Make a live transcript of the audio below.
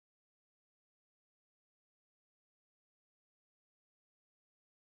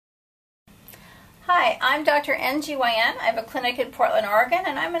Hi, I'm Dr. NGYN. I have a clinic in Portland, Oregon,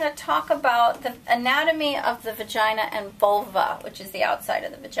 and I'm going to talk about the anatomy of the vagina and vulva, which is the outside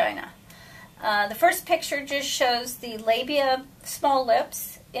of the vagina. The first picture just shows the labia, small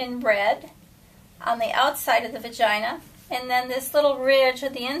lips, in red on the outside of the vagina, and then this little ridge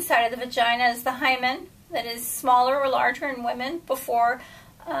at the inside of the vagina is the hymen that is smaller or larger in women before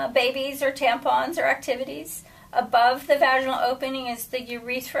babies or tampons or activities. Above the vaginal opening is the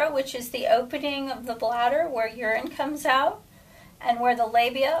urethra, which is the opening of the bladder where urine comes out. And where the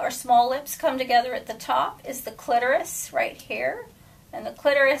labia or small lips come together at the top is the clitoris right here. And the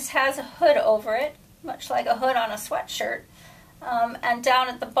clitoris has a hood over it, much like a hood on a sweatshirt. And down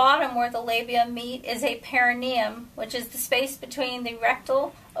at the bottom where the labia meet is a perineum, which is the space between the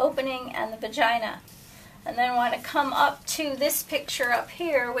rectal opening and the vagina. And then I want to come up to this picture up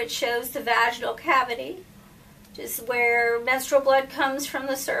here, which shows the vaginal cavity, which is where menstrual blood comes from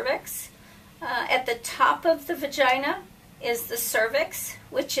the cervix. At the top of the vagina is the cervix,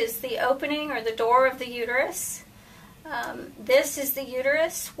 which is the opening or the door of the uterus. This is the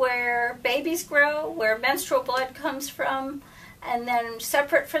uterus where babies grow, where menstrual blood comes from, and then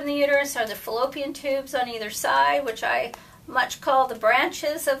separate from the uterus are the fallopian tubes on either side, which I much call the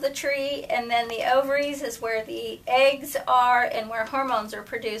branches of the tree, and then the ovaries is where the eggs are and where hormones are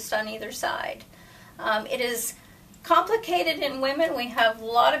produced on either side. It is complicated in women. We have a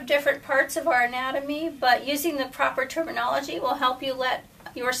lot of different parts of our anatomy, but using the proper terminology will help you let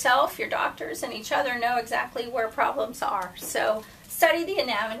yourself, your doctors, and each other know exactly where problems are. So study the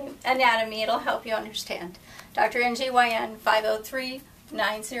anatomy. It'll help you understand. Dr. NGYN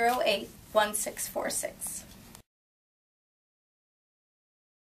 503-908-1646.